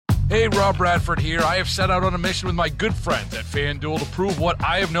Hey, Rob Bradford here. I have set out on a mission with my good friends at FanDuel to prove what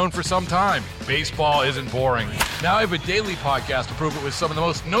I have known for some time. Baseball isn't boring. Now I have a daily podcast to prove it with some of the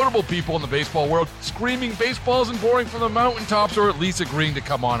most notable people in the baseball world, screaming baseball isn't boring from the mountaintops, or at least agreeing to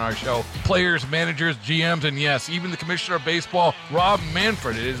come on our show. Players, managers, GMs, and yes, even the commissioner of baseball, Rob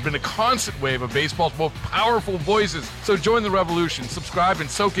Manfred. It has been a constant wave of baseball's most powerful voices. So join the revolution. Subscribe and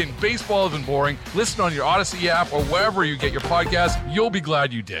soak in Baseball Isn't Boring. Listen on your Odyssey app or wherever you get your podcasts. You'll be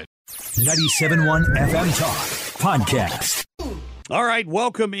glad you did. 97.1 FM Talk Podcast. All right,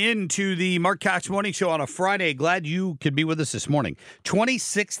 welcome into the Marc Cox Morning Show on a Friday. Glad you could be with us this morning.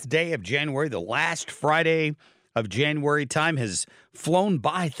 26th day of January, the last Friday of January. Time has flown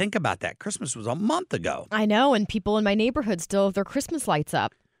by. Think about that. Christmas was a month ago. I know, and people in my neighborhood still have their Christmas lights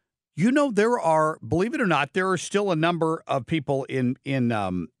up. You know, there are, believe it or not, there are still a number of people in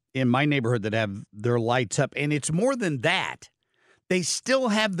my neighborhood that have their lights up, and it's more than that. They still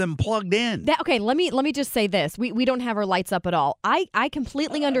have them plugged in. Okay, let me just say this. We don't have our lights up at all. I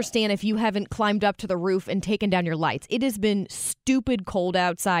completely understand if you haven't climbed up to the roof and taken down your lights. It has been stupid cold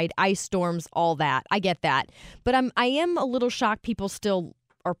outside, ice storms, all that. I get that. But I am a little shocked people still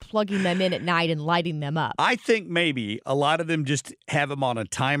are plugging them in at night and lighting them up. I think maybe a lot of them just have them on a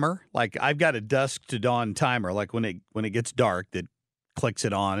timer. Like I've got a dusk to dawn timer, like when it gets dark that clicks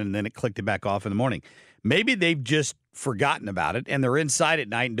it on and then it clicked it back off in the morning. Maybe they've just forgotten about it, and they're inside at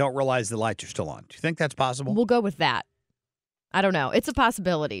night and don't realize the lights are still on. Do you think that's possible? We'll go with that. I don't know. It's a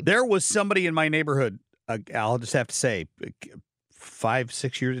possibility. There was somebody in my neighborhood, I'll just have to say,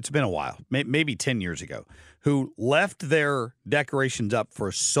 5-6 years, it's been a while, maybe 10 years ago, who left their decorations up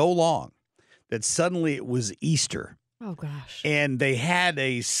for so long that suddenly it was Easter. Oh, gosh. And they had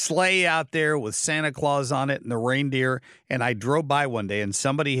a sleigh out there with Santa Claus on it and the reindeer. And I drove by one day and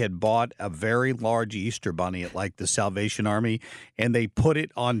somebody had bought a very large Easter bunny at like the Salvation Army, and they put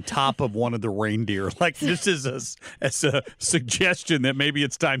it on top of one of the reindeer. Like this is as a suggestion that maybe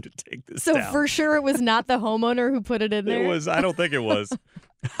it's time to take this down. So for sure it was not the homeowner who put it in there? It was. I don't think it was.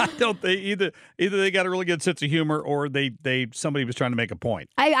 I don't think either they got a really good sense of humor or somebody was trying to make a point.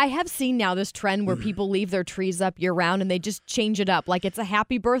 I have seen now this trend where people leave their trees up year round and they just change it up. Like it's a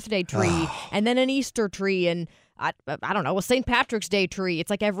happy birthday tree and then an Easter tree and I don't know, a St. Patrick's Day tree. It's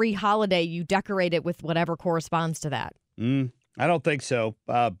like every holiday you decorate it with whatever corresponds to that. I don't think so.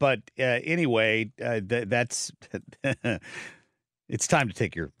 But anyway, that's it's time to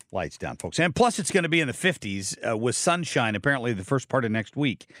take your lights down, folks. And plus, it's going to be in the 50s with sunshine, apparently, the first part of next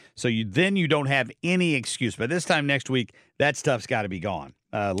week. So you don't have any excuse. By this time next week, that stuff's got to be gone.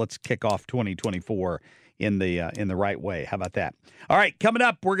 Let's kick off 2024 in the right way. How about that? All right, coming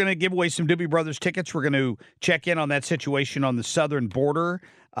up, we're going to give away some Doobie Brothers tickets. We're going to check in on that situation on the southern border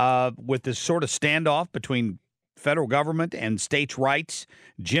with this sort of standoff between federal government and states' rights.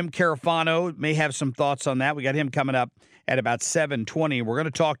 Jim Carafano may have some thoughts on that. We got him coming up at about 7:20. We're going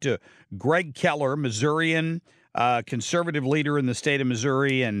to talk to Gregg Keller, Missourian, conservative leader in the state of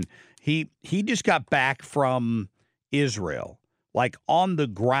Missouri, and he just got back from Israel, like on the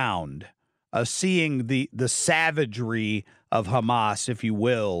ground, seeing the savagery of Hamas, if you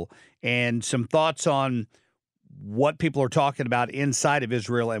will, and some thoughts on what people are talking about inside of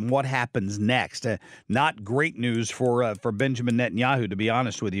Israel and what happens next. Not great news for Benjamin Netanyahu, to be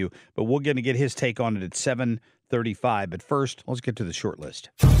honest with you, but we're going to get his take on it at 7:35. But first, let's get to the short list.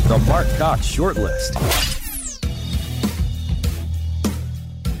 The Marc Cox Short List.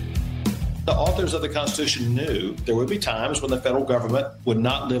 The authors of the Constitution knew there would be times when the federal government would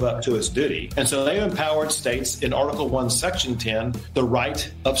not live up to its duty. And so they empowered states in Article 1, Section 10, the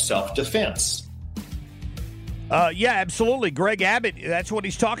right of self-defense. Yeah, absolutely. Gregg Abbot, that's what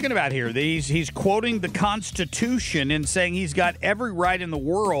he's talking about here. He's quoting the Constitution and saying he's got every right in the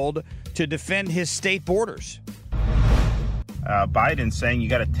world to defend his state borders. Biden's saying you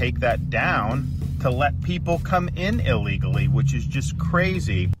got to take that down to let people come in illegally, which is just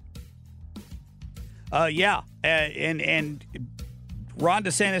crazy. Yeah, and Ron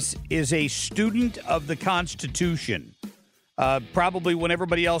DeSantis is a student of the Constitution. Probably when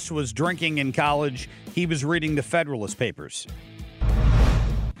everybody else was drinking in college, he was reading the Federalist Papers.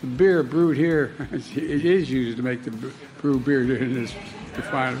 The beer brewed here, it is used to make the brew beer in this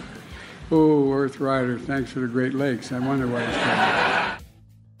refinery. Oh, Earth Rider, thanks for the Great Lakes. I wonder why it's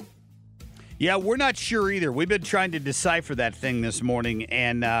called. Yeah, we're not sure either. We've been trying to decipher that thing this morning,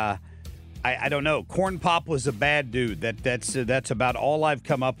 and I don't know. Corn Pop was a bad dude. That's about all I've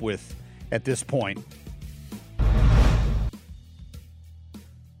come up with at this point.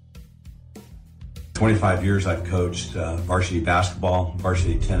 25 years I've coached varsity basketball,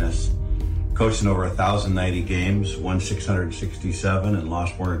 varsity tennis, coached in over 1,090 games, won 667 and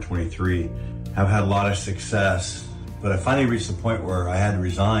lost 423. Have had a lot of success, but I finally reached the point where I had to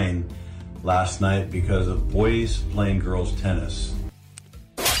resign last night because of boys playing girls tennis.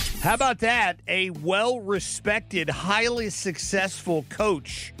 How about that? A well-respected, highly successful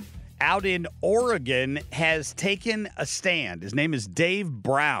coach out in Oregon has taken a stand. His name is Dave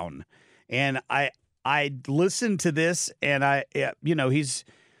Brown. And I listened to this, and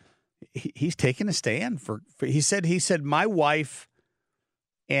he's taken a stand for he said my wife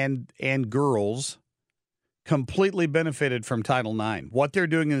and girls completely benefited from Title IX. What they're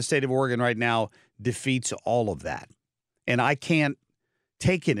doing in the state of Oregon right now defeats all of that. And I can't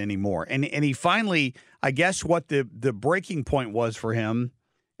take it anymore. And he finally, I guess what the breaking point was for him,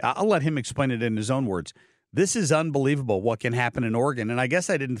 I'll let him explain it in his own words. This is unbelievable what can happen in Oregon. And I guess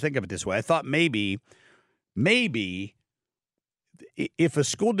I didn't think of it this way. I thought maybe if a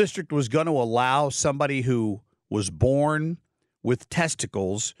school district was going to allow somebody who was born with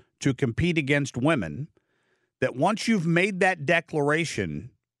testicles to compete against women, that once you've made that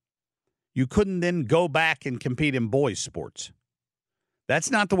declaration, you couldn't then go back and compete in boys' sports. That's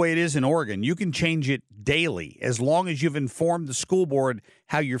not the way it is in Oregon. You can change it daily as long as you've informed the school board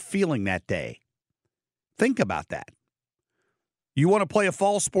how you're feeling that day. Think about that. You want to play a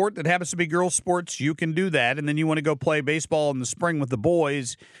fall sport that happens to be girls' sports, you can do that. And then you want to go play baseball in the spring with the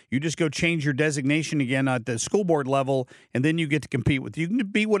boys, you just go change your designation again at the school board level, and then you get to compete with. You can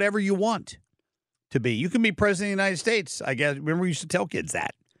be whatever you want to be. You can be president of the United States. I guess. Remember, we used to tell kids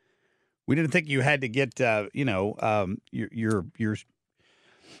that. We didn't think you had to get, your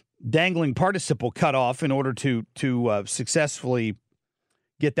dangling participle cut off in order to successfully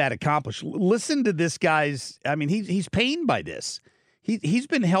get that accomplished. Listen to this guy's. I mean, he's pained by this. He's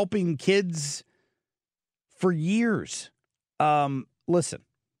been helping kids for years. Listen.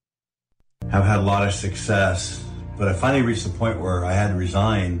 I've had a lot of success, but I finally reached the point where I had to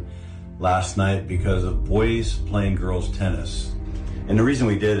resign last night because of boys playing girls tennis. And the reason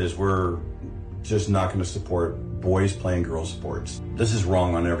we did is we're just not going to support boys playing girls sports. This is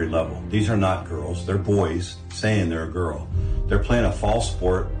wrong on every level. These are not girls. They're boys saying they're a girl. They're playing a fall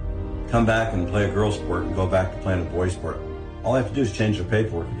sport, come back and play a girl sport and go back to playing a boy sport. All I have to do is change their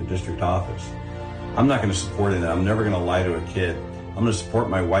paperwork at the district office. I'm not going to support it. I'm never going to lie to a kid. I'm going to support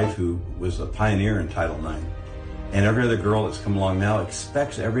my wife, who was a pioneer in Title IX. And every other girl that's come along now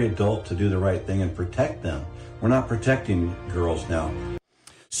expects every adult to do the right thing and protect them. We're not protecting girls now.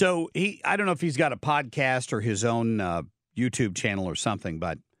 So I don't know if he's got a podcast or his own YouTube channel or something,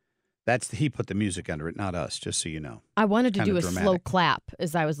 but he put the music under it, not us, just so you know. I wanted to Kinda do a dramatic. slow clap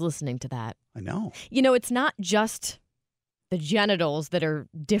as I was listening to that. I know. You know, it's not just the genitals that are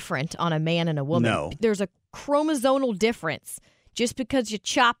different on a man and a woman. No. There's a chromosomal difference. Just because you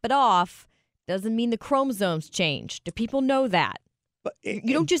chop it off doesn't mean the chromosomes change. Do people know that? But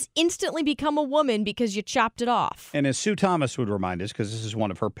You don't just instantly become a woman because you chopped it off. And as Sue Thomas would remind us, because this is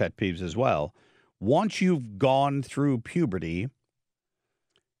one of her pet peeves as well, once you've gone through puberty,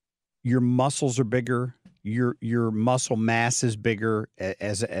 your muscles are bigger, your muscle mass is bigger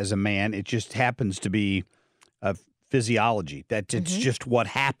as a man. It just happens to be a physiology. That it's just what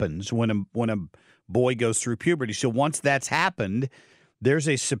happens when a boy goes through puberty. So once that's happened, there's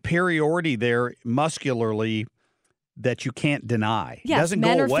a superiority there muscularly that you can't deny. Yes, it doesn't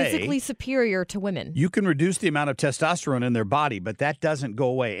men go are away. physically superior to women. You can reduce the amount of testosterone in their body, but that doesn't go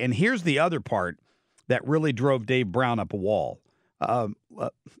away. And here's the other part that really drove Dave Brown up a wall.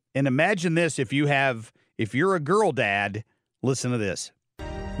 And imagine this, if you're a girl dad, listen to this.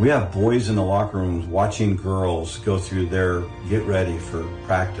 We have boys in the locker rooms watching girls go through their get ready for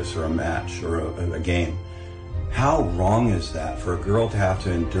practice or a match or a game. How wrong is that for a girl to have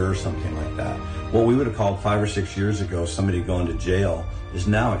to endure something like that? What we would have called 5 or 6 years ago somebody going to jail is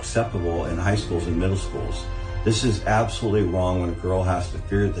now acceptable in high schools and middle schools. This is absolutely wrong when a girl has to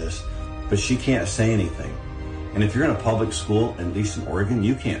fear this, but she can't say anything. And if you're in a public school, at least in Oregon,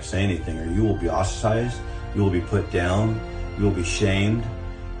 you can't say anything or you will be ostracized, you will be put down, you will be shamed,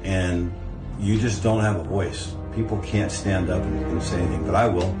 and you just don't have a voice. People can't stand up and say anything, but I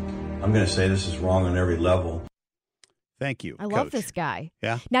will. I'm going to say this is wrong on every level. Thank you, I love Coach. this guy.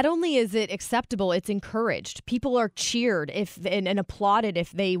 Yeah. Not only is it acceptable, it's encouraged. People are cheered and applauded if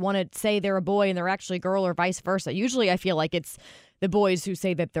they want to say they're a boy and they're actually a girl, or vice versa. Usually I feel like it's the boys who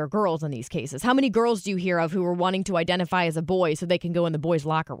say that they're girls in these cases. How many girls do you hear of who are wanting to identify as a boy so they can go in the boys'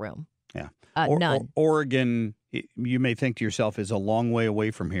 locker room? Yeah. None. Oregon, you may think to yourself, is a long way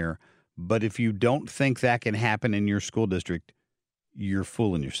away from here. But if you don't think that can happen in your school district, you're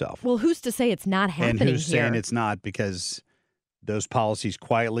fooling yourself. Well, who's to say it's not happening and who's here? saying it's not? Because those policies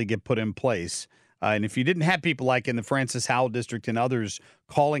quietly get put in place. And if you didn't have people like in the Francis Howell District and others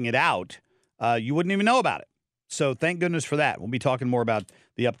calling it out, you wouldn't even know about it. So thank goodness for that. We'll be talking more about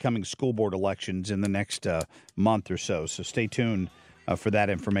the upcoming school board elections in the next month or so. So stay tuned for that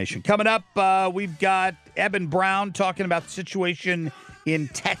information. Coming up, we've got Eben Brown talking about the situation in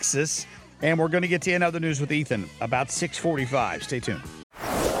Texas. And we're going to get to another news with Ethan about 6:45. Stay tuned.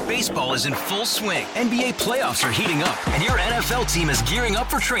 Baseball is in full swing. NBA playoffs are heating up, and your NFL team is gearing up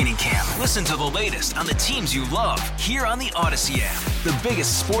for training camp. Listen to the latest on the teams you love here on the Odyssey app. The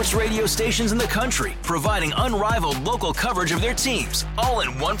biggest sports radio stations in the country, providing unrivaled local coverage of their teams, all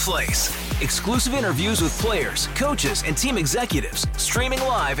in one place. Exclusive interviews with players, coaches, and team executives, streaming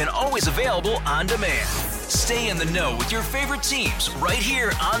live and always available on demand. Stay in the know with your favorite teams right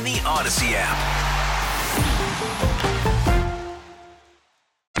here on the Odyssey app.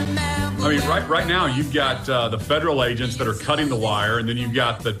 I mean, right now you've got the federal agents that are cutting the wire, and then you've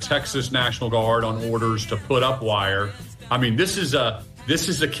got the Texas National Guard on orders to put up wire. I mean, this is a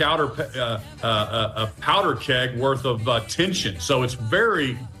powder keg worth of tension. So it's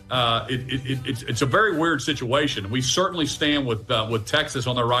very it's a very weird situation. We certainly stand with Texas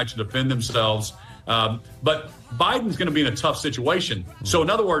on their right to defend themselves. But Biden's going to be in a tough situation. So in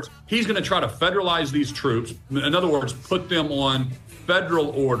other words, he's going to try to federalize these troops. In other words, put them on federal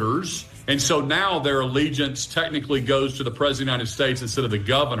orders. And so now their allegiance technically goes to the president of the United States instead of the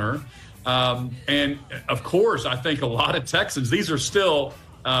governor. And of course, I think a lot of Texans, these are still,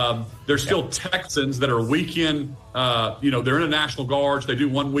 they're still Texans that are weekend, they're in a National Guards. They do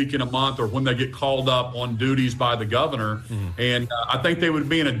 1 week in a month or when they get called up on duties by the governor. And I think they would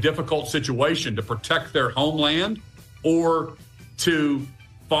be in a difficult situation to protect their homeland or to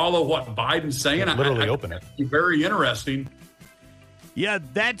follow what Biden's saying. Literally open it. Very interesting. Yeah,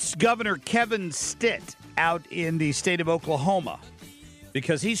 that's Governor Kevin Stitt out in the state of Oklahoma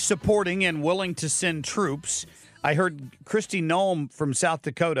because he's supporting and willing to send troops. I heard Kristi Noem from South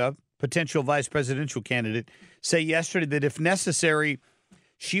Dakota, potential vice presidential candidate, say yesterday that if necessary,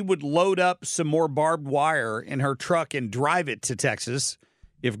 she would load up some more barbed wire in her truck and drive it to Texas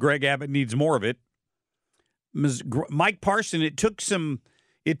if Gregg Abbott needs more of it. Mike Parson, it took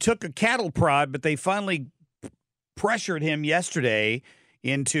a cattle prod, but they finally pressured him yesterday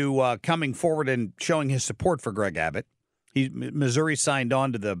into coming forward and showing his support for Gregg Abbott. Missouri signed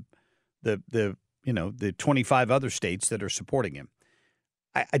on to the 25 other states that are supporting him.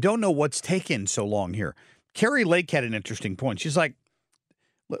 I don't know what's taken so long here. Carrie Lake had an interesting point. She's like,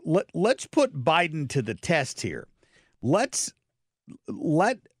 let's put Biden to the test here. Let's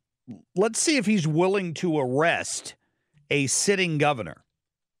see if he's willing to arrest a sitting governor.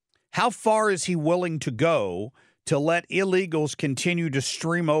 How far is he willing to go to let illegals continue to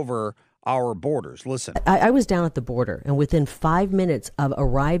stream over our borders? Listen. I was down at the border, and within 5 minutes of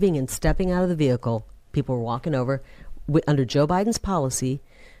arriving and stepping out of the vehicle, people were walking over. Under Joe Biden's policy,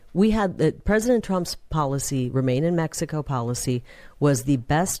 we had President Trump's policy, Remain in Mexico policy, was the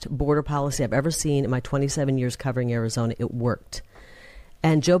best border policy I've ever seen in my 27 years covering Arizona. It worked.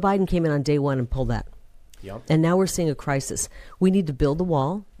 And Joe Biden came in on day one and pulled that. Yep. And now we're seeing a crisis. We need to build the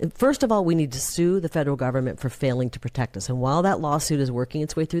wall. First of all, we need to sue the federal government for failing to protect us. And while that lawsuit is working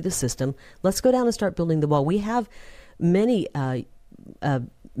its way through the system, let's go down and start building the wall. We have many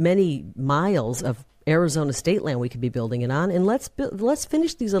miles of Arizona state land we could be building it on. And let's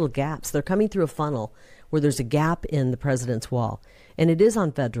finish these little gaps. They're coming through a funnel where there's a gap in the president's wall. And it is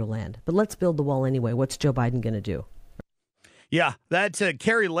on federal land. But let's build the wall anyway. What's Joe Biden going to do? Yeah, that's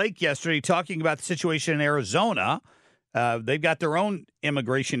Carrie Lake yesterday talking about the situation in Arizona. They've got their own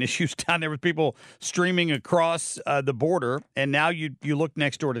immigration issues down there with people streaming across the border. And now you look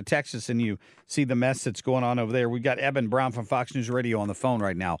next door to Texas and you see the mess that's going on over there. We've got Eben Brown from Fox News Radio on the phone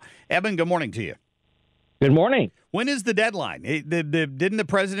right now. Eben, good morning to you. Good morning. When is the deadline? Didn't the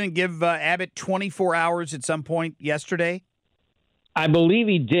president give Abbott 24 hours at some point yesterday? I believe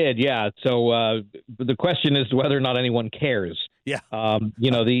he did, yeah. So the question is whether or not anyone cares. Yeah.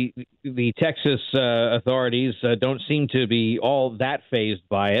 The Texas authorities don't seem to be all that fazed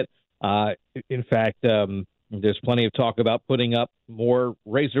by it. In fact, there's plenty of talk about putting up more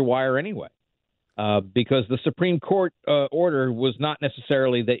razor wire anyway, because the Supreme Court order was not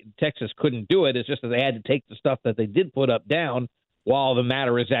necessarily that Texas couldn't do it. It's just that they had to take the stuff that they did put up down while the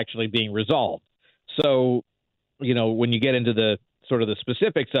matter is actually being resolved. So, when you get into the sort of the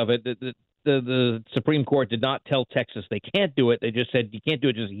specifics of it, the Supreme Court did not tell Texas they can't do it. They just said you can't do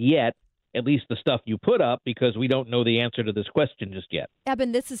it just yet. at least the stuff you put up, because we don't know the answer to this question just yet.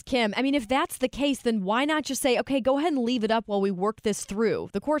 Eben, this is Kim. I mean, if that's the case, then why not just say, okay, go ahead and leave it up while we work this through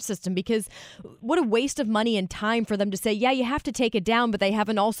the court system? Because what a waste of money and time for them to say, yeah, you have to take it down, but they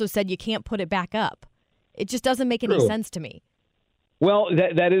haven't also said you can't put it back up. It just doesn't make any sense to me. Well,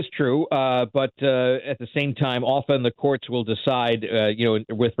 that is true, but at the same time, often the courts will decide,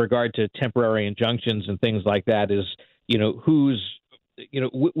 with regard to temporary injunctions and things like that, is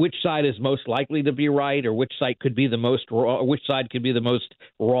which side is most likely to be right, or which side could be the most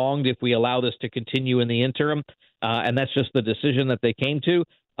wronged if we allow this to continue in the interim, and that's just the decision that they came to.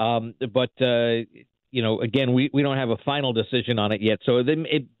 Again, we don't have a final decision on it yet, so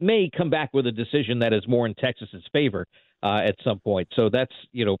it may come back with a decision that is more in Texas's favor at some point. So that's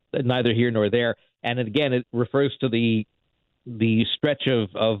neither here nor there. And again, it refers to the stretch of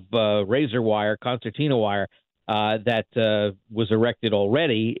razor wire, concertina wire, that was erected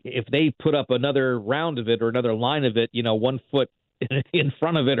already. If they put up another round of it or another line of it, 1 foot in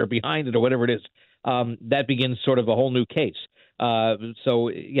front of it or behind it or whatever it is, that begins sort of a whole new case.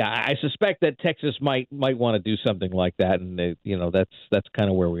 I suspect that Texas might want to do something like that, and that's kind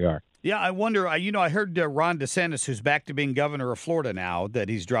of where we are. Yeah, I wonder. I heard Ron DeSantis, who's back to being governor of Florida now that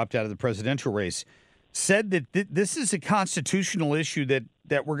he's dropped out of the presidential race, said that this is a constitutional issue that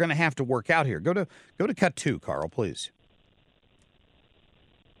we're going to have to work out here. Go to cut 2, Carl, please.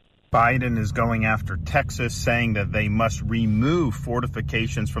 Biden is going after Texas, saying that they must remove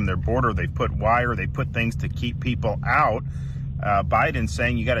fortifications from their border. They put wire, they put things to keep people out. Biden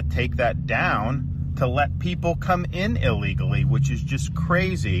saying you got to take that down to let people come in illegally, which is just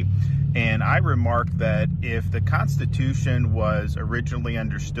crazy. And I remarked that if the Constitution was originally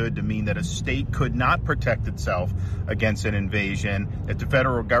understood to mean that a state could not protect itself against an invasion, that the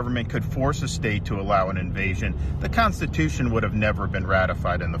federal government could force a state to allow an invasion, the Constitution would have never been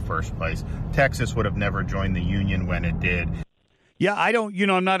ratified in the first place. Texas would have never joined the Union when it did. Yeah,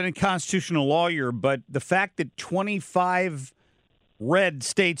 I'm not a constitutional lawyer, but the fact that 25 red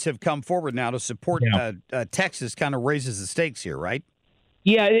states have come forward now to support Texas kind of raises the stakes here, right?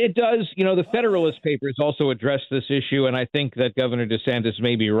 Yeah, it does. The Federalist Papers also address this issue, and I think that Governor DeSantis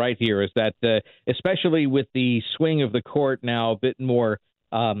may be right here, is that especially with the swing of the court now a bit more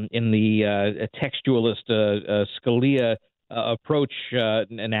in the textualist Scalia approach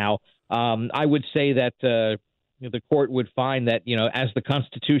now, I would say that the court would find that, as the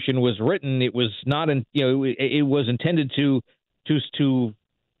Constitution was written, it was not, it was intended to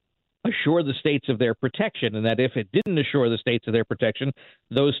assure the states of their protection, and that if it didn't assure the states of their protection,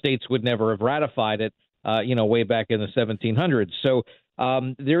 those states would never have ratified it, way back in the 1700s. So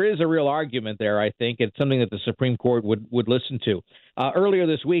there is a real argument there, I think. It's something that the Supreme Court would listen to. Earlier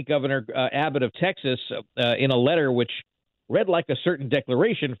this week, Governor Abbott of Texas, in a letter which read like a certain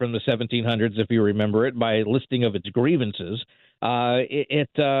declaration from the 1700s, if you remember it, by listing of its grievances, it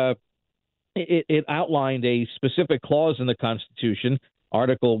outlined a specific clause in the Constitution,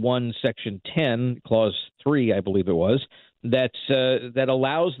 Article 1, Section 10, Clause 3, I believe it was, that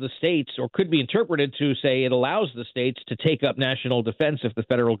allows the states, or could be interpreted to say it allows the states to take up national defense if the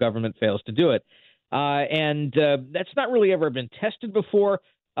federal government fails to do it. And that's not really ever been tested before.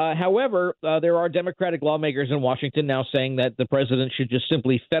 However, there are Democratic lawmakers in Washington now saying that the president should just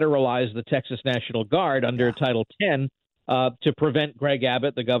simply federalize the Texas National Guard under Title 10 to prevent Gregg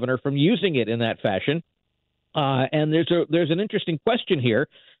Abbott, the governor, from using it in that fashion. And there's an interesting question here,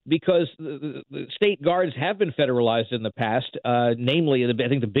 because the state guards have been federalized in the past. Namely, I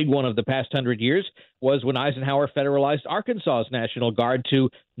think the big one of the past 100 years was when Eisenhower federalized Arkansas's National Guard to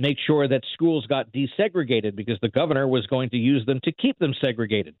make sure that schools got desegregated, because the governor was going to use them to keep them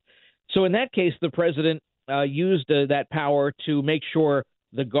segregated. So in that case, the president used that power to make sure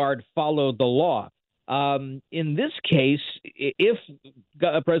the guard followed the law. In this case, if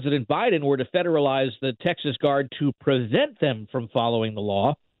President Biden were to federalize the Texas Guard to prevent them from following the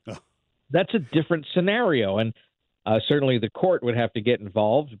law, that's a different scenario. And certainly the court would have to get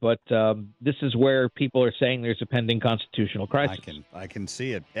involved. But this is where people are saying there's a pending constitutional crisis. I can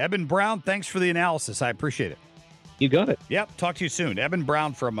see it. Eben Brown, thanks for the analysis. I appreciate it. You got it. Yep. Talk to you soon. Eben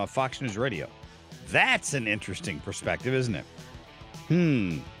Brown from Fox News Radio. That's an interesting perspective, isn't it?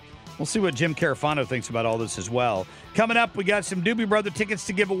 We'll see what Jim Carafano thinks about all this as well. Coming up, we got some Doobie Brother tickets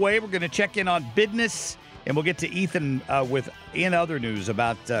to give away. We're going to check in on business, and we'll get to Ethan in other news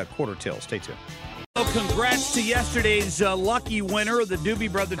about Quarter Till. Stay tuned. Well, congrats to yesterday's lucky winner of the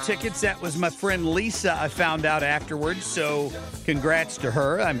Doobie Brother tickets. That was my friend Lisa, I found out afterwards, so congrats to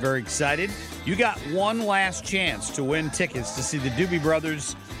her. I'm very excited. You got one last chance to win tickets to see the Doobie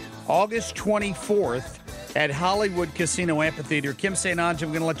Brothers August 24th at Hollywood Casino Amphitheater. Kim St. Ange, I'm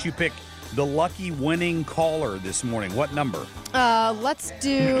going to let you pick the lucky winning caller this morning. What number? Let's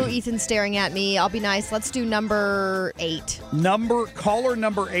do, Ethan's staring at me. I'll be nice. Let's do number 8. Caller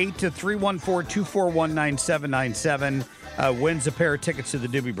number 8 to 314-241-9797 wins a pair of tickets to the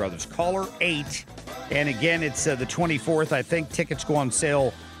Doobie Brothers. Caller 8. And again, it's the 24th. I think tickets go on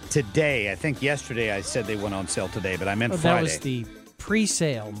sale today. I think yesterday I said they went on sale today, but I meant Friday. That was the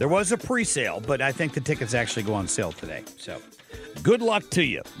pre-sale. There was a pre-sale, but I think the tickets actually go on sale today. So good luck to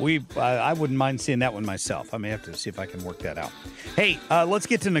you. I wouldn't mind seeing that one myself. I may have to see if I can work that out. Hey, let's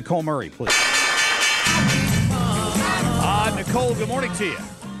get to Nicole Murray, please. Nicole, good morning to you.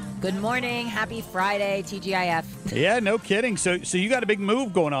 Good morning. Happy Friday, TGIF. Yeah, no kidding. So you got a big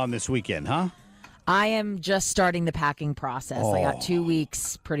move going on this weekend, huh? I am just starting the packing process. I got 2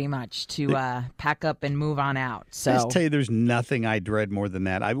 weeks pretty much to pack up and move on out. So I just tell you, there's nothing I dread more than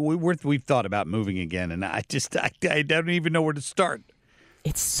that. We've thought about moving again, and I don't even know where to start.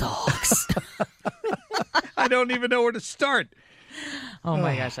 It sucks. I don't even know where to start. Oh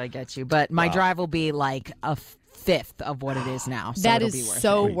my gosh, I get you. But my drive will be like a fifth of what it is now. So that it'll is be worth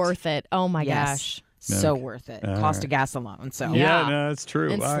so it. worth it. Oh my gosh. So worth it. Cost of gas alone. So yeah, no, that's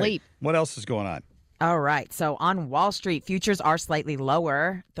true. And sleep. Right. What else is going on? All right. So on Wall Street, futures are slightly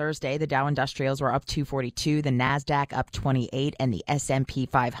lower. Thursday, the Dow Industrials were up 242, the NASDAQ up 28, and the S&P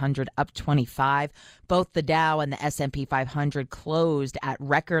 500 up 25. Both the Dow and the S&P 500 closed at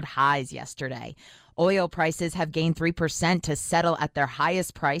record highs yesterday. Oil prices have gained 3% to settle at their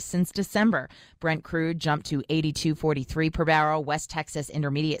highest price since December. Brent crude jumped to $82.43 per barrel. West Texas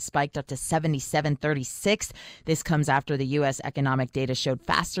Intermediate spiked up to $77.36. This comes after the U.S. economic data showed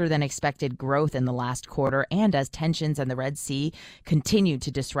faster than expected growth in the last quarter and as tensions in the Red Sea continue to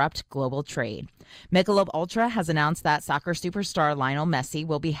disrupt global trade. Michelob Ultra has announced that soccer superstar Lionel Messi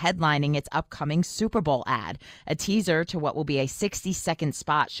will be headlining its upcoming Super Bowl ad. A teaser to what will be a 60-second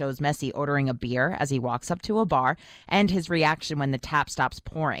spot shows Messi ordering a beer as he walks up to a bar and his reaction when the tap stops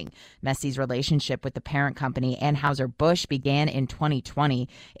pouring. Messi's relationship with the parent company Anheuser-Busch began in 2020.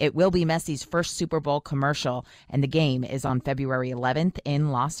 It will be Messi's first Super Bowl commercial, and the game is on February 11th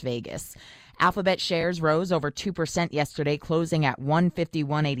in Las Vegas. Alphabet shares rose over 2% yesterday, closing at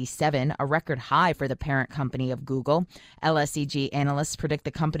 $151.87, a record high for the parent company of Google. LSEG analysts predict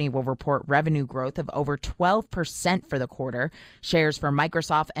the company will report revenue growth of over 12% for the quarter. Shares for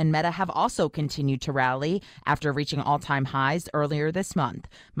Microsoft and Meta have also continued to rally after reaching all-time highs earlier this month.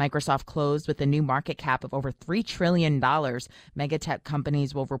 Microsoft closed with a new market cap of over $3 trillion. Megatech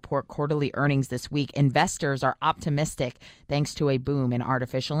companies will report quarterly earnings this week. Investors are optimistic thanks to a boom in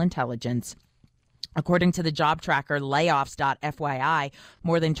artificial intelligence. According to the job tracker layoffs.fyi,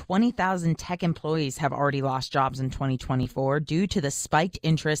 more than 20,000 tech employees have already lost jobs in 2024 due to the spiked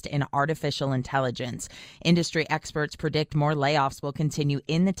interest in artificial intelligence. Industry experts predict more layoffs will continue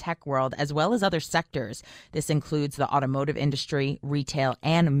in the tech world as well as other sectors. This includes the automotive industry, retail,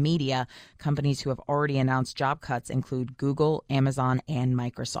 and media. Companies who have already announced job cuts include Google, Amazon, and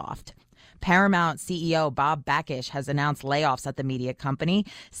Microsoft. Paramount CEO Bob Bakish has announced layoffs at the media company,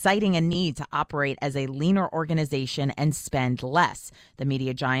 citing a need to operate as a leaner organization and spend less. The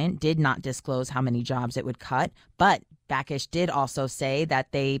media giant did not disclose how many jobs it would cut, but Bakish did also say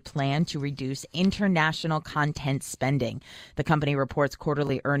that they plan to reduce international content spending. The company reports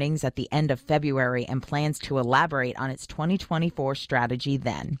quarterly earnings at the end of February and plans to elaborate on its 2024 strategy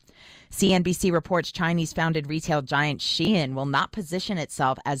then. CNBC reports Chinese-founded retail giant Shein will not position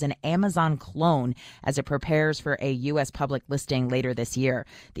itself as an Amazon clone as it prepares for a U.S. public listing later this year.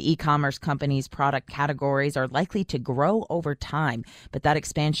 The e-commerce company's product categories are likely to grow over time, but that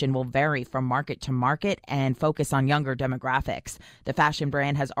expansion will vary from market to market and focus on younger demographics. The fashion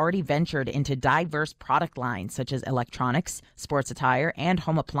brand has already ventured into diverse product lines such as electronics, sports attire, and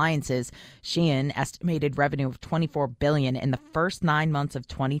home appliances. Shein estimated revenue of $24 billion in the first 9 months of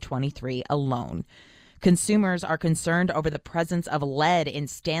 2023 alone. Consumers are concerned over the presence of lead in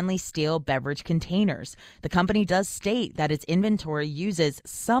Stanley Steel beverage containers. The company does state that its inventory uses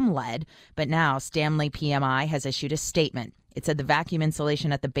some lead, but now Stanley PMI has issued a statement. It said the vacuum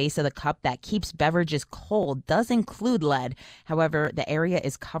insulation at the base of the cup that keeps beverages cold does include lead. However, the area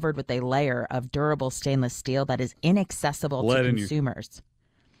is covered with a layer of durable stainless steel that is inaccessible to consumers.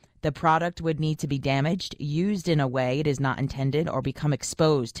 The product would need to be damaged, used in a way it is not intended, or become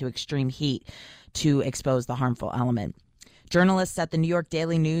exposed to extreme heat to expose the harmful element. Journalists at the New York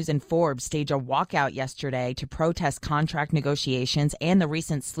Daily News and Forbes staged a walkout yesterday to protest contract negotiations and the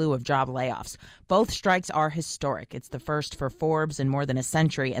recent slew of job layoffs. Both strikes are historic. It's the first for Forbes in more than a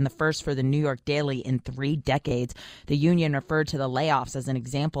century and the first for the New York Daily in 3 decades. The union referred to the layoffs as an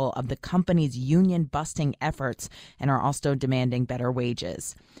example of the company's union-busting efforts and are also demanding better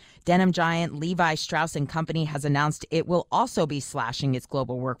wages. Denim giant Levi Strauss & Company has announced it will also be slashing its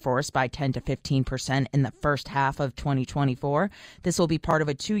global workforce by 10 to 15% in the first half of 2024. This will be part of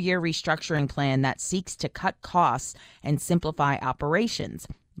a 2-year restructuring plan that seeks to cut costs and simplify operations.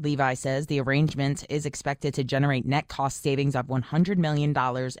 Levi says the arrangement is expected to generate net cost savings of $100 million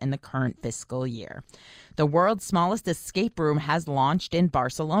in the current fiscal year. The world's smallest escape room has launched in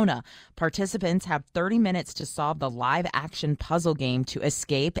Barcelona. Participants have 30 minutes to solve the live-action puzzle game to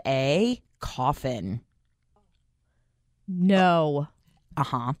escape a coffin. No.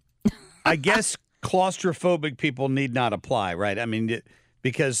 Uh-huh. I guess claustrophobic people need not apply, right? I mean,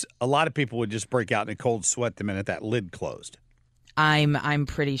 because a lot of people would just break out in a cold sweat the minute that lid closed. I'm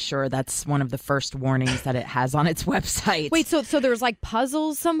pretty sure that's one of the first warnings that it has on its website. Wait, so there's like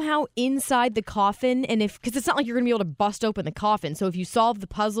puzzles somehow inside the coffin, and because it's not like you're going to be able to bust open the coffin. So if you solve the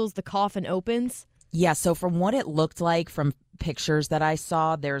puzzles, the coffin opens? Yeah, so from what it looked like from pictures that I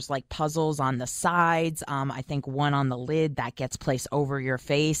saw, there's like puzzles on the sides. I think one on the lid that gets placed over your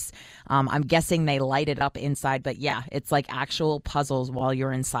face. I'm guessing they light it up inside, but yeah, it's like actual puzzles while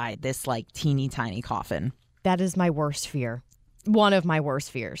you're inside this like teeny tiny coffin. That is my worst fear. One of my worst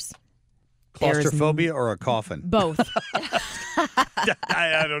fears. Claustrophobia or a coffin? Both.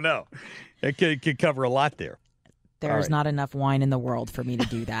 I don't know. It could cover a lot there. There's not enough wine in the world for me to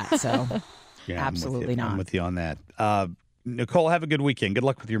do that, so yeah, absolutely not. I'm with you on that. Nicole, have a good weekend. Good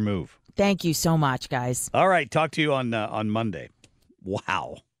luck with your move. Thank you so much, guys. All right, talk to you on Monday.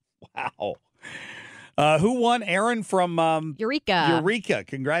 Wow. Who won? Aaron from Eureka. Eureka.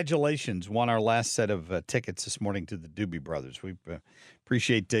 Congratulations. Won our last set of tickets this morning to the Doobie Brothers. We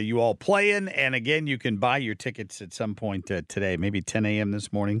appreciate you all playing. And again, you can buy your tickets at some point today, maybe 10 a.m.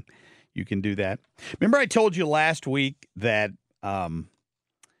 this morning. You can do that. Remember I told you last week that I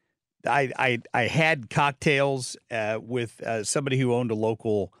had cocktails with somebody who owned a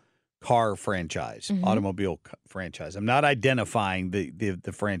local car franchise, automobile franchise. I'm not identifying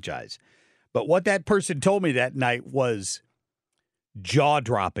the franchise. But what that person told me that night was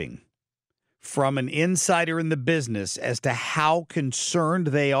jaw-dropping from an insider in the business as to how concerned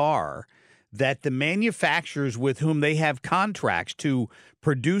they are that the manufacturers with whom they have contracts to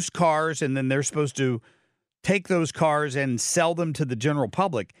produce cars and then they're supposed to take those cars and sell them to the general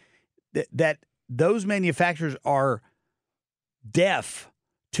public, that those manufacturers are deaf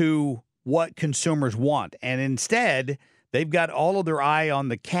to what consumers want. And instead, they've got all of their eye on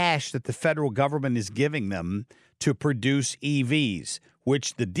the cash that the federal government is giving them to produce EVs,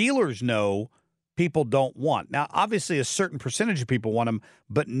 which the dealers know people don't want. Now, obviously, a certain percentage of people want them,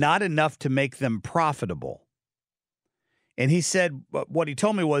 but not enough to make them profitable. And he said, what he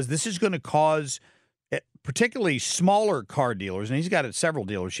told me was this is going to cause particularly smaller car dealers, and he's got several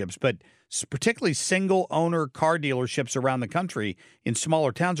dealerships, but particularly single-owner car dealerships around the country in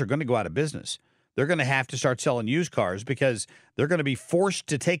smaller towns are going to go out of business. They're going to have to start selling used cars because they're going to be forced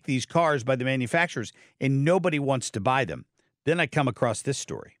to take these cars by the manufacturers, and nobody wants to buy them. Then I come across this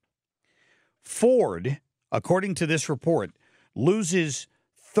story. Ford, according to this report, loses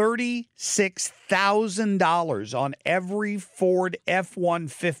 $36,000 on every Ford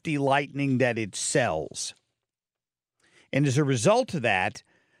F-150 Lightning that it sells. And as a result of that,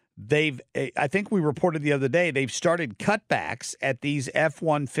 I think we reported the other day, they've started cutbacks at these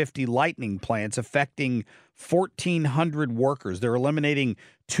F-150 Lightning plants affecting 1,400 workers. They're eliminating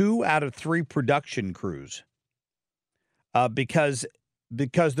 2 out of 3 production crews because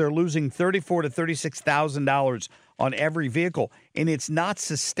they're losing $34,000 to $36,000 on every vehicle, and it's not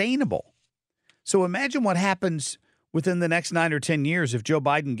sustainable. So imagine what happens within the next 9 or 10 years if Joe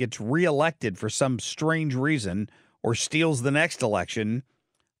Biden gets reelected for some strange reason or steals the next election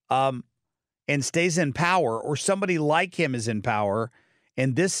and stays in power, or somebody like him is in power,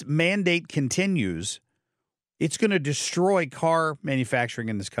 and this mandate continues. It's going to destroy car manufacturing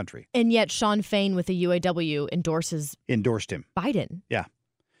in this country. And yet Sean Fain with the UAW endorsed him. Biden. Yeah.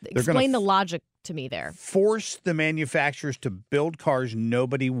 Explain the logic to me there. Force the manufacturers to build cars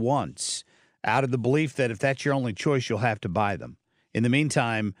nobody wants out of the belief that if that's your only choice, you'll have to buy them. In the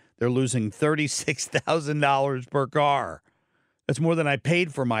meantime, they're losing $36,000 per car. That's more than I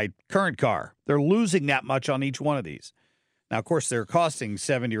paid for my current car. They're losing that much on each one of these. Now, of course, they're costing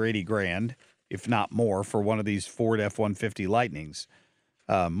 $70,000 or $80,000, if not more, for one of these Ford F-150 Lightnings.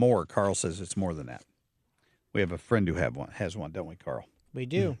 More, Carl says it's more than that. We have a friend who has one, don't we, Carl? We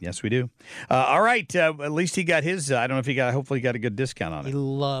do. Yes, we do. All right. At least he got his. I don't know if hopefully he got a good discount on it. He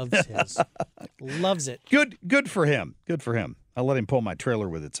loves his. Loves it. Good for him. Good for him. I'll let him pull my trailer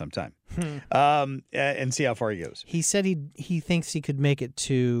with it sometime and see how far he goes. He said he thinks he could make it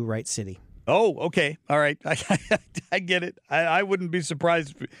to Wright City. Oh, okay. All right. I get it. I wouldn't be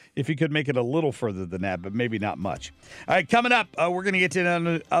surprised if he could make it a little further than that, but maybe not much. All right, coming up, we're going to get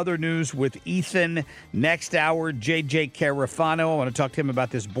to other news with Ethan next hour. JJ Carafano. I want to talk to him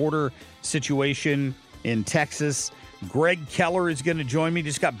about this border situation in Texas. Gregg Keller is going to join me.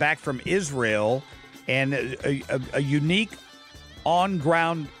 Just got back from Israel, and a unique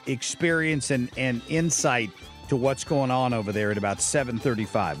on-ground experience and insight to what's going on over there at about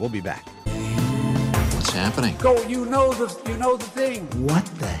 7:35. We'll be back. What's happening? Go, you know the thing. What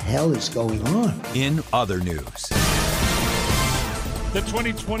the hell is going on? In other news. The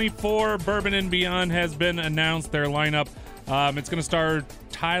 2024 Bourbon Beyond has been announced, their lineup. It's going to star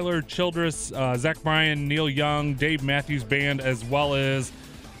Tyler Childress, Zach Bryan, Neil Young, Dave Matthews Band, as well as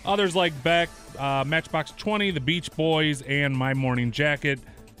others like Beck, Matchbox 20, the Beach Boys, and My Morning Jacket.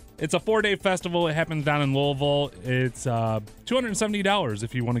 It's a 4-day festival. It happens down in Louisville. It's $270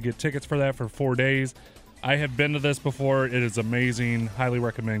 if you want to get tickets for that for 4 days. I have been to this before. It is amazing. Highly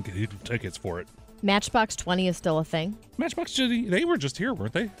recommend getting tickets for it. Matchbox 20 is still a thing? Matchbox 20, they were just here,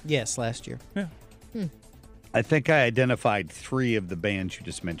 weren't they? Yes, last year. Yeah. I think I identified 3 of the bands you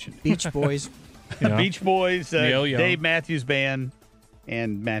just mentioned. Beach Boys. Yeah. Beach Boys, Neil Young. Dave Matthews Band,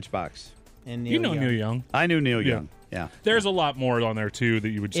 and Matchbox. And You know Neil Young. I knew Neil Young. Yeah. There's a lot more on there, too, that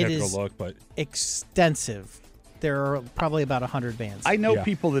you would just have to go look. But extensive. There are probably about 100 bands. I know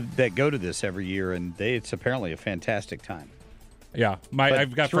people that go to this every year, and it's apparently a fantastic time. Yeah.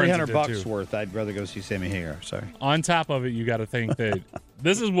 I've got friends that do, $300 too. worth, I'd rather go see Sammy Hagar. Sorry. On top of it, you got to think that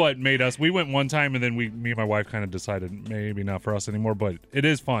this is what made us. We went one time, and then me and my wife kind of decided maybe not for us anymore, but it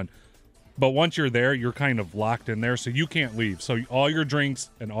is fun. But once you're there, you're kind of locked in there, so you can't leave. So all your drinks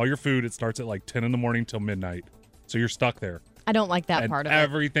and all your food, it starts at like 10 in the morning till midnight. So you're stuck there. I don't like that and part of it.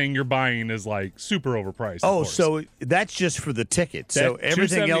 Everything you're buying is like super overpriced. Oh, so that's just for the ticket. So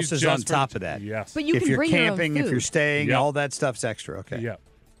everything else is on top of that. Yes. But you if can you're bring your own camping, if food. you're staying, all that stuff's extra. Okay.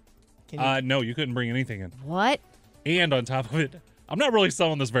 Yeah. No, you couldn't bring anything in. What? And on top of it, I'm not really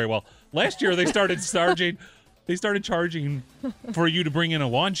selling this very well. Last year they started charging for you to bring in a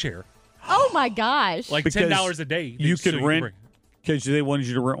lawn chair. Oh my gosh. Like $10 a day. You could rent because they wanted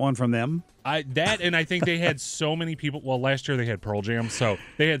you to rent one from them. And I think they had so many people. Well, last year they had Pearl Jam, so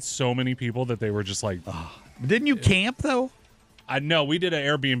they had so many people that they were just like. Didn't you camp though? No, we did an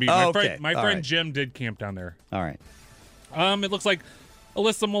Airbnb. My friend Jim did camp down there. All right. It looks like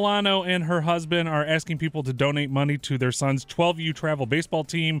Alyssa Milano and her husband are asking people to donate money to their son's 12U travel baseball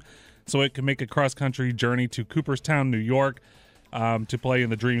team so it can make a cross-country journey to Cooperstown, New York, to play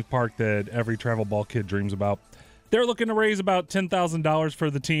in the Dreams Park that every travel ball kid dreams about. They're looking to raise about $10,000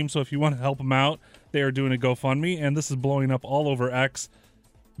 for the team, so if you want to help them out, they are doing a GoFundMe, and this is blowing up all over X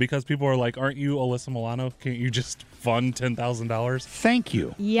because people are like, aren't you Alyssa Milano? Can't you just fund $10,000? Thank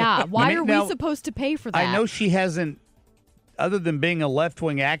you. Yeah, why are we supposed to pay for that? I know she hasn't, other than being a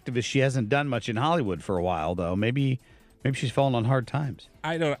left-wing activist, she hasn't done much in Hollywood for a while, though. Maybe she's fallen on hard times.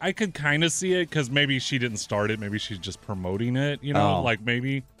 I could kind of see it because maybe she didn't start it. Maybe she's just promoting it, like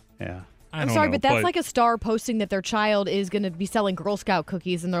maybe. Yeah. I'm sorry, but that's like a star posting that their child is going to be selling Girl Scout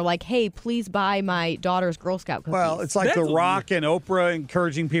cookies, and they're like, hey, please buy my daughter's Girl Scout cookies. Well, it's like The Rock and Oprah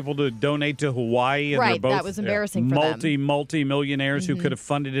encouraging people to donate to Hawaii. And right, they're both that was embarrassing for them. Multi-millionaires who could have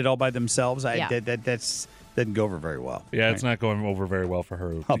funded it all by themselves. Yeah. That didn't go over very well. Yeah, it's not going over very well for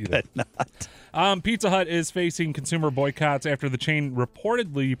her I'll either. bet not. Pizza Hut is facing consumer boycotts after the chain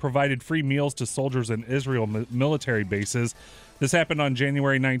reportedly provided free meals to soldiers in Israel military bases. This happened on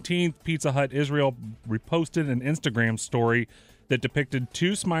January 19th. Pizza Hut Israel reposted an Instagram story that depicted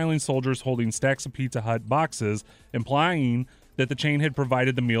 2 smiling soldiers holding stacks of Pizza Hut boxes, implying that the chain had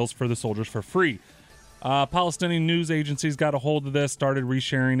provided the meals for the soldiers for free. Palestinian news agencies got a hold of this, started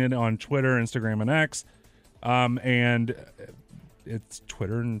resharing it on Twitter, Instagram, and X. And it's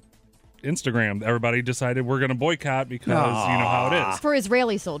Twitter and Instagram. Everybody decided we're going to boycott because you know how it is. For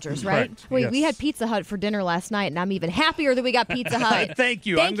Israeli soldiers, right? Correct. Wait, Yes. we had Pizza Hut for dinner last night, and I'm even happier that we got Pizza Hut. Thank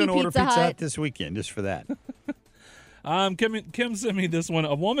you. I'm going to order Pizza Pizza Hut. Hut this weekend just for that. Kim sent me this one.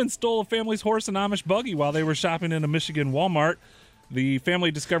 A woman stole a family's horse and Amish buggy while they were shopping in a Michigan Walmart. The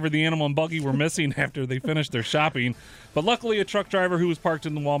family discovered the animal and buggy were missing after they finished their shopping. But luckily, a truck driver who was parked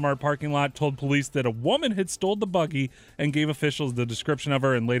in the Walmart parking lot told police that a woman had stolen the buggy and gave officials the description of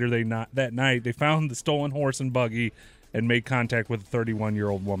her. And later that night, they found the stolen horse and buggy and made contact with a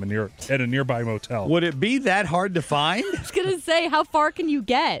 31-year-old woman at a nearby motel. Would it be that hard to find? I was going to say, how far can you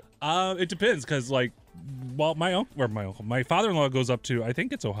get? It depends, because my father-in-law goes up to, I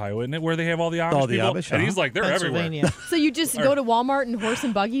think it's Ohio, isn't it, where they have all the Amish people? Amish, and he's like, they're everywhere. So you just go to Walmart and horse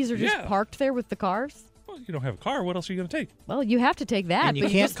and buggies are just parked there with the cars? you don't have a car. What else are you going to take? Well, you have to take that. And you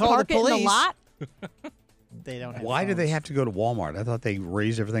but can't just call park the it in the police. lot. They don't have Why do they phones. have to go to Walmart? I thought they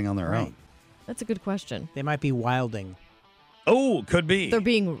raised everything on their Right. own. That's a good question. They might be wilding. Oh, could be. They're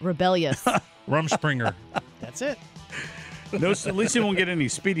being rebellious. Rumspringer. That's it. No, at least they won't get any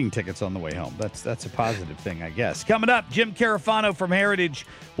speeding tickets on the way home. That's a positive thing, I guess. Coming up, Jim Carafano from Heritage.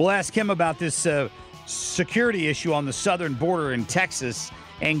 We'll ask him about this security issue on the southern border in Texas,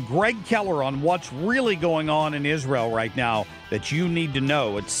 and Gregg Keller on what's really going on in Israel right now that you need to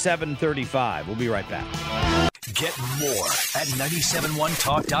know at 7:35. We'll be right back. Get more at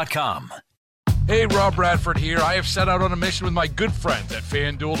 971talk.com. Hey, Rob Bradford here. I have set out on a mission with my good friends at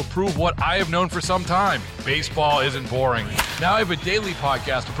FanDuel to prove what I have known for some time. Baseball isn't boring. Now I have a daily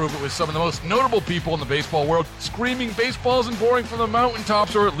podcast to prove it with some of the most notable people in the baseball world, screaming baseball isn't boring from the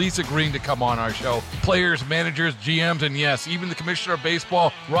mountaintops, or at least agreeing to come on our show. Players, managers, GMs, and yes, even the commissioner of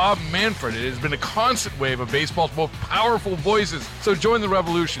baseball, Rob Manfred. It has been a constant wave of baseball's most powerful voices. So join the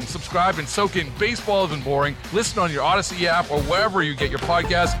revolution. Subscribe and soak in Baseball Isn't Boring. Listen on your Odyssey app or wherever you get your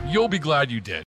podcasts. You'll be glad you did.